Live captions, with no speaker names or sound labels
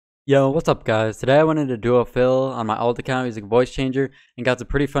Yo, what's up guys? Today I went into Duo Phil on my alt account using voice changer and got some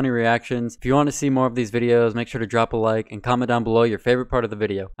pretty funny reactions. If you want to see more of these videos, make sure to drop a like and comment down below your favorite part of the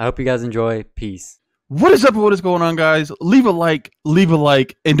video. I hope you guys enjoy. Peace. What is up and what is going on, guys? Leave a like,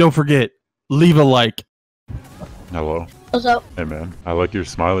 and don't forget, leave a like. Hello. What's up? Hey man, I like your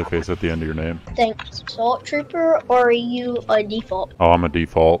smiley face at the end of your name. Thanks. Salt Trooper, or are you a default? Oh, I'm a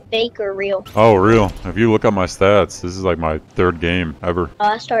default. Fake or real? Oh, real. If you look at my stats, this is like my third game ever.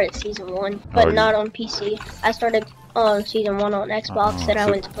 I started season 1, but not on PC. I started season 1 on Xbox, then I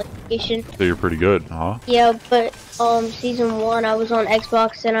went to PlayStation. So you're pretty good, huh? Yeah, but season 1 I was on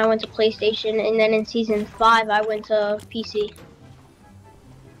Xbox, then I went to PlayStation, and then in season 5 I went to PC.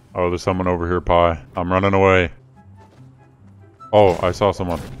 Oh, there's someone over here, Pi. I'm running away. Oh, I saw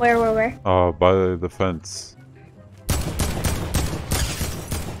someone. Where? By the fence.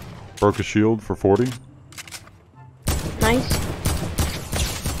 Broke a shield for 40. Nice.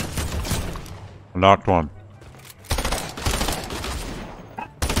 I knocked one.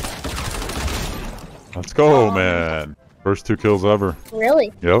 Let's go, man. First 2 kills ever.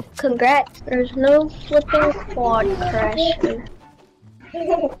 Really? Yep. Congrats. There's no flipping quad crasher.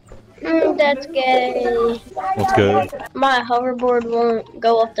 That's gay. What's good? My hoverboard won't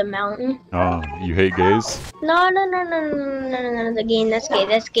go up the mountain. Oh, you hate gays? No, the game, that's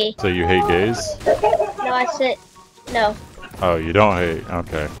gay. So you hate gays? No, I said, no. Oh, you don't hate.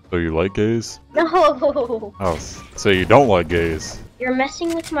 Okay. So you like gays? No! Oh, so you don't like gays. You're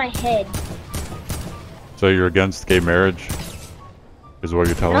messing with my head. So you're against gay marriage? Is what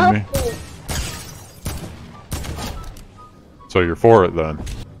you're telling me? So you're for it then?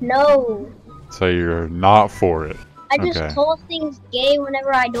 No. So you're not for it? I just call things gay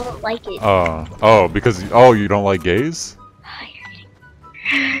whenever I don't like it. Oh, because you don't like gays?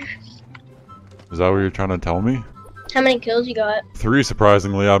 Is that what you're trying to tell me? How many kills you got? 3,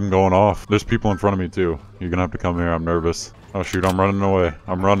 surprisingly. I'm going off. There's people in front of me too. You're gonna have to come here. I'm nervous. Oh shoot, I'm running away.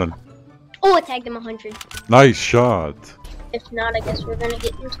 I'm running. Oh, I tagged him 100. Nice shot. If not, I guess we're gonna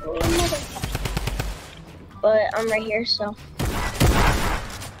get into another. But I'm right here, so.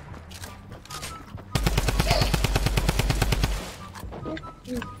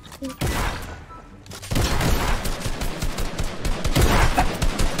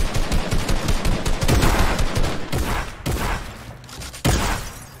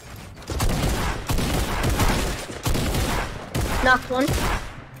 Knocked one.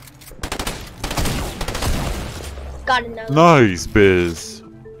 Got another. Nice, Biz.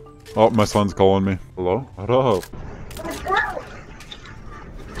 Oh, my son's calling me. Hello? What up?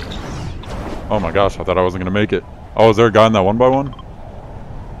 Oh my gosh, I thought I wasn't gonna make it. Oh, is there a guy in that 1x1?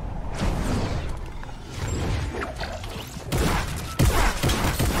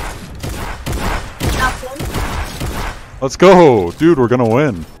 Let's go! Dude, we're gonna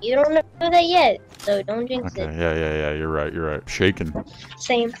win. You don't know that yet, so don't jinx it. Okay, yeah, you're right. Shaking.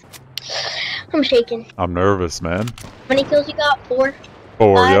 Same. I'm shaking. I'm nervous, man. How many kills you got? 4?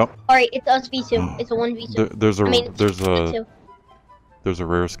 4, 5? yep. Alright, it's us v2. It's a 1v2. There's a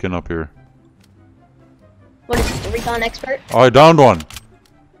rare skin up here. What is it, the recon expert? Oh, I downed one.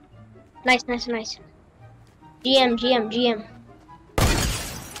 Nice. GM.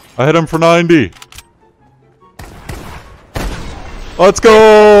 I hit him for 90. Let's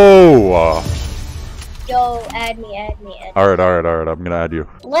go! Yo, add me. Alright, I'm gonna add you.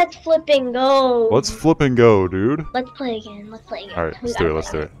 Let's flip and go. Let's flip and go, dude. Let's play again. Alright, let's do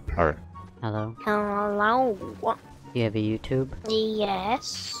it. Alright. Hello. Hello. Do you have a YouTube?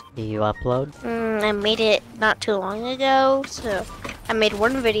 Yes. Do you upload? I made it not too long ago, so I made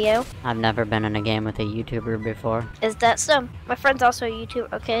one video. I've never been in a game with a YouTuber before. Is that so? My friend's also a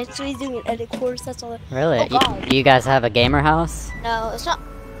YouTuber. Okay, so he's doing an edit course. That's all. Really? Oh, Do you guys have a gamer house? No, it's not.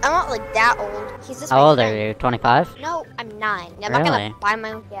 I'm not like that old. He's just. How old are you? 25? No, I'm 9. I'm Really? not gonna buy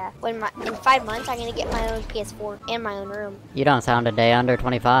my own. Yeah. In 5 months, I'm gonna get my own PS4 and my own room. You don't sound a day under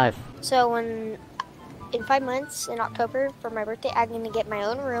 25. So in 5 months, in October, for my birthday, I'm gonna get my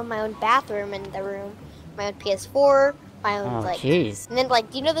own room, my own bathroom in the room, my own PS4, my own jeez. And then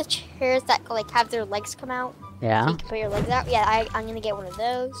do you know the chairs that have their legs come out? Yeah. So you can put your legs out. Yeah, I'm gonna get one of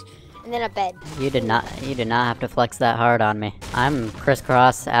those, and then a bed. You did not have to flex that hard on me. I'm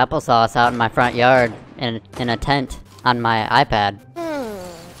crisscross applesauce out in my front yard in a tent on my iPad.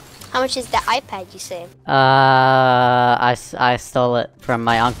 How much is the iPad you say? I stole it from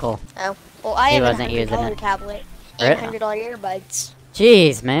my uncle. Oh, well I have wasn't a using $100 it. tablet and $100 earbuds.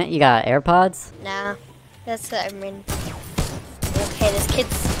 Jeez, man, you got AirPods? Nah, that's I mean. Okay, this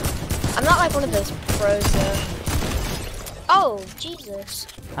kid's. I'm not like one of those pros though. Oh, Jesus.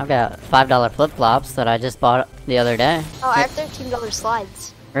 I've got $5 flip-flops that I just bought the other day. Oh, I have $13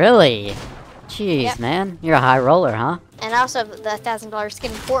 slides. Really? Jeez, Yep. man. You're a high roller, huh? And I also have the $1,000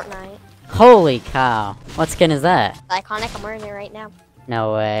 skin in Fortnite. Holy cow. What skin is that? Iconic, I'm wearing it right now.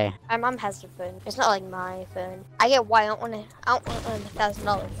 No way. My mom has her phone. It's not like my phone. I get why I don't want a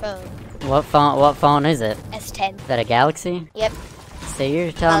 $1,000 phone. What phone is it? S10. Is that a Galaxy? Yep. So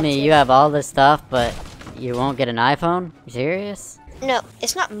you're telling me That's you it. have all this stuff, but you won't get an iPhone? You serious? No,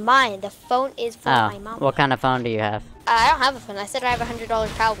 it's not mine. The phone is for my Oh, mom. what kind of phone do you have? I don't have a phone. I said I have a $100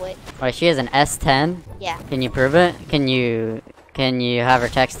 tablet. Wait, she has an S10? Yeah. Can you prove it? Can you have her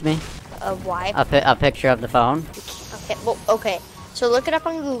text me Why? a picture of the phone? Okay. Well, okay. So look it up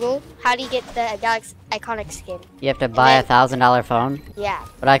on Google. How do you get the Galaxy Iconic skin? You have to buy a then- $1,000 phone? Yeah.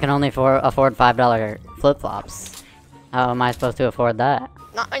 But I can only afford $5 flip-flops. How am I supposed to afford that?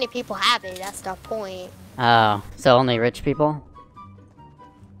 Not many people have it. That's the point. Oh, so only rich people?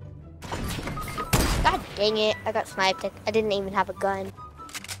 God dang it. I got sniped. I didn't even have a gun.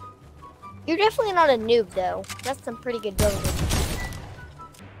 You're definitely not a noob, though. That's some pretty good building.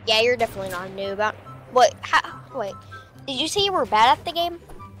 Yeah, you're definitely not a noob. Wait, wait. Did you say you were bad at the game?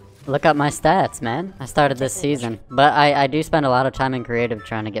 Look up my stats, man. I started this season. But I do spend a lot of time in creative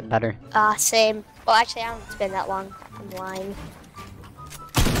trying to get better. Same. Well, actually, I don't spend that long. I'm lying.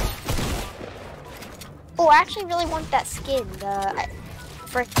 Oh, I actually really want that skin. The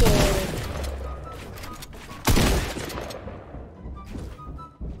frickin'.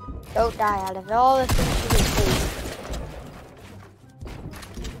 Don't die out of all the things you can do.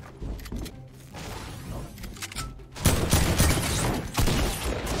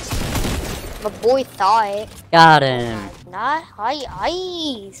 My boy thought. Got him. Not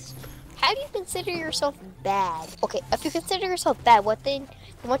ice. How do you consider yourself bad? Okay, if you consider yourself bad, what do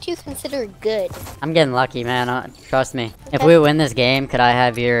you consider good? I'm getting lucky, man. Trust me. If Okay. we win this game, could I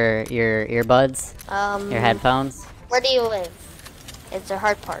have your earbuds? Your headphones? Where do you live? It's the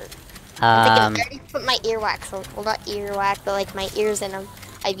hard part. I Um, already put my earwax on. Well, not earwax, but like my ears in them.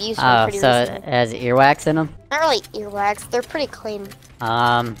 I've used them oh, pretty so recently. it has earwax in them? Not really earwax. They're pretty clean.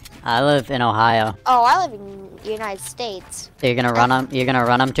 I live in Ohio. Oh, I live in the United States. So you're gonna run them? You're gonna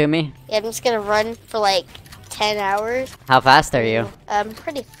run them to me? Yeah, I'm just gonna run for like 10 hours. How fast are you?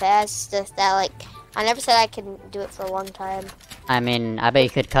 Pretty fast. Just that, like, I never said I can do it for a long time. I mean, I bet you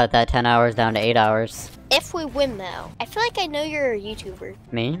could cut that 10 hours down to 8 hours. If we win, though, I feel like I know you're a YouTuber.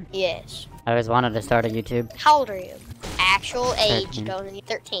 Me? Yes. I always wanted to start a YouTube. How old are you? Actual age, 13. going to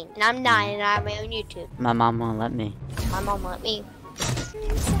 13. And I'm 9, and I have my own YouTube. My mom won't let me. My mom let me.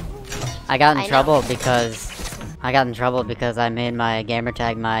 I got in I know. trouble because I made my gamer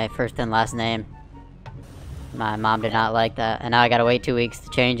tag my first and last name. My mom did not like that, and now I gotta wait 2 weeks to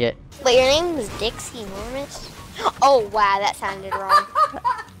change it. Wait, your name is Dixie Enormous? Oh, wow, that sounded wrong.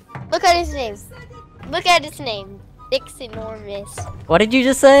 Look at his name. Look at his name. Dixie Enormous. What did you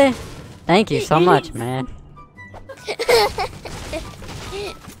just say? Thank you so much, man.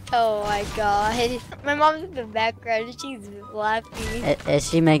 Oh my god. My mom's in the background and she's laughing. Is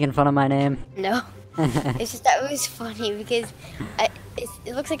she making fun of my name? No. It's just that it was funny because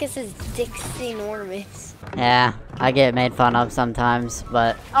it looks like it says Dixie Enormous. Yeah, I get made fun of sometimes,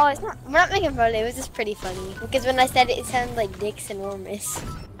 but Oh, it's not. We're not making fun of it. It was just pretty funny because when I said it, it sounded like Dix Enormous.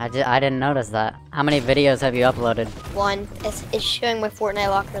 I didn't notice that. How many videos have you uploaded? One, it's showing my Fortnite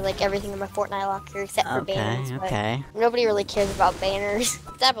locker, like everything in my Fortnite locker except for banners. But Okay. nobody really cares about banners.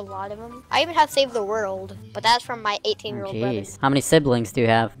 I have a lot of them. I even have Save the World, but that's from my 18-year-old brother. Jeez. How many siblings do you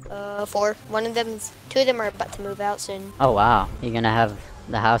have? 4. Two of them are about to move out soon. Oh wow, you're gonna have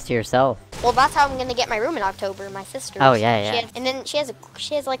the house to yourself. Well, that's how I'm gonna get my room in October. My sister. Oh, yeah. And then she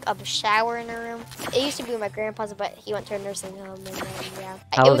has like a shower in her room. It used to be my grandpa's, but he went to a nursing home. And then, yeah.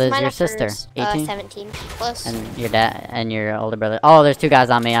 How It old was is mine your at sister? first, 18? 17. Close. And your dad and your older brother. Oh, there's 2 guys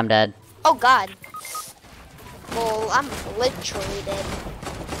on me. I'm dead. Oh God. Well, I'm literally dead.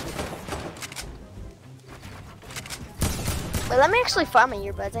 Wait, let me actually find my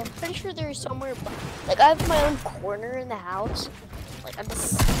earbuds. I'm pretty sure they're somewhere. Like I have my own corner in the house. Like I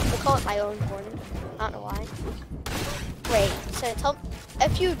call it my own corner. I don't know why. Wait, so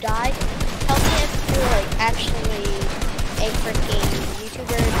if you die, tell me if you're like actually a freaking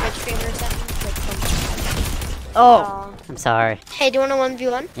YouTuber, Twitch streamer or something. Like some. Oh, I'm sorry. Hey, do you want to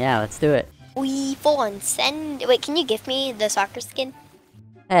 1v1? Yeah, let's do it. We full on send. Wait, can you give me the soccer skin?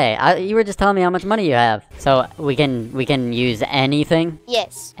 Hey, you were just telling me how much money you have. So we can use anything?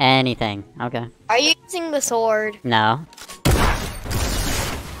 Yes. Anything. Okay. Are you using the sword? No.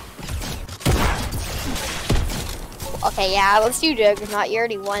 Okay, yeah, let's do Juggernaut. You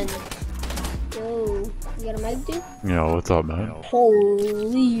already won. Yo, you got a mic, dude? Yeah, what's up, man?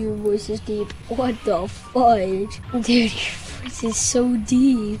 Holy, your voice is deep. What the fudge? Dude, This is so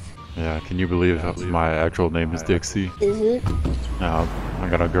deep. Yeah, can you believe my actual name is Dixie? Is it? I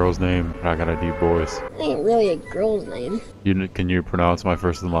got a girl's name, and I got a deep voice. It ain't really a girl's name. Can you pronounce my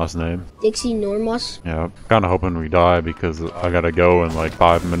first and last name? Dixie Normos. Yeah, kinda hoping we die because I gotta go in like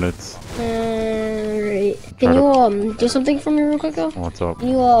 5 minutes. Alright. Can you do something for me real quick though? What's up? Can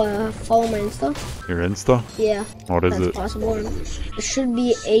you follow my Insta? Your Insta? Yeah. What is That's it? possible. It should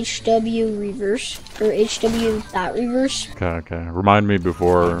be HW reverse or HW dot reverse. Okay. Remind me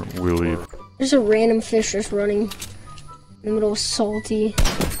before we leave. There's a random fish just running in the middle of salty.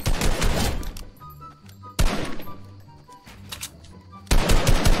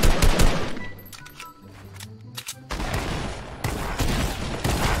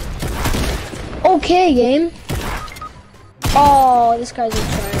 Okay, game. Oh, this guy's a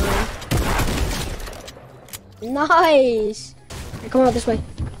tryhard. Nice. Hey, come out this way.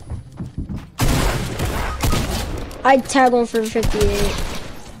 I'd tag one for 58.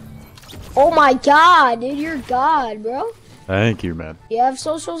 Oh my god, dude, you're god, bro. Thank you, man. You have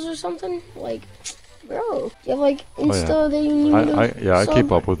socials or something? Like, bro, you have like Insta Oh, yeah. that you need me to I sub?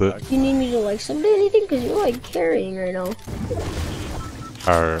 keep up with it. You need me to like sub to anything? Because you're like carrying right now.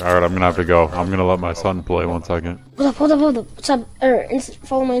 Alright, I'm gonna have to go. I'm gonna let my son play 1 second. Hold up. What's up?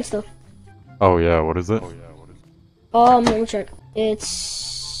 Follow my Insta. Oh yeah, what is it? Let me check.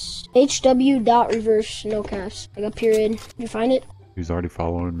 It's HW.reverse, no caps. Like a period. Did you find it? He's already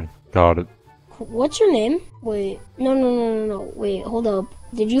following me. Got it. What's your name? Wait. No. Wait, hold up.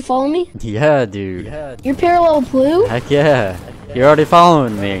 Did you follow me? Yeah, dude. You're parallel blue? Heck yeah. You're already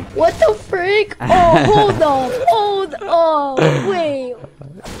following me. What the frick? Oh, hold up. Wait.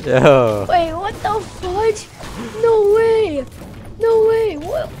 Yo. Wait, what the fudge? No way.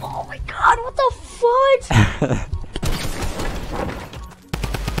 What? Oh my god, what the fudge?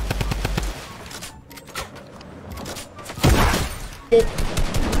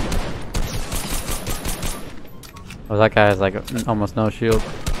 Oh, that guy has like almost no shield.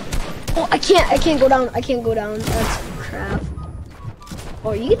 Oh, I can't go down. That's crap. Oh,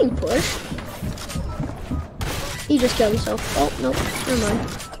 are you getting pushed? He just killed himself. Oh, nope. Never mind.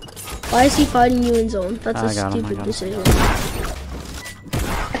 Why is he fighting you in zone? That's a stupid decision.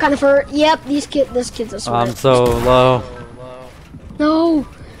 I kind of hurt. Yep, this kid's a sweat. I'm so low. No. Woo!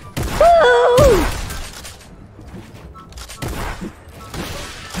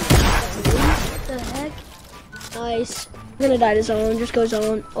 What the heck? Nice. I'm gonna die to zone. Just go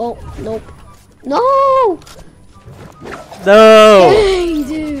zone. Oh, nope. No! No! Dang,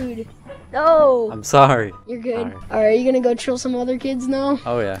 dude. No. I'm sorry. You're good. Alright. Alright, you gonna go chill some other kids now?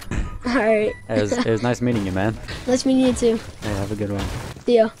 Oh yeah. Alright. It was nice meeting you, man. Nice meeting you too. Hey, have a good one.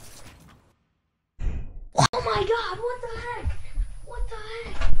 See ya. Oh my god, what the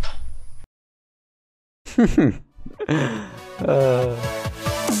heck? uh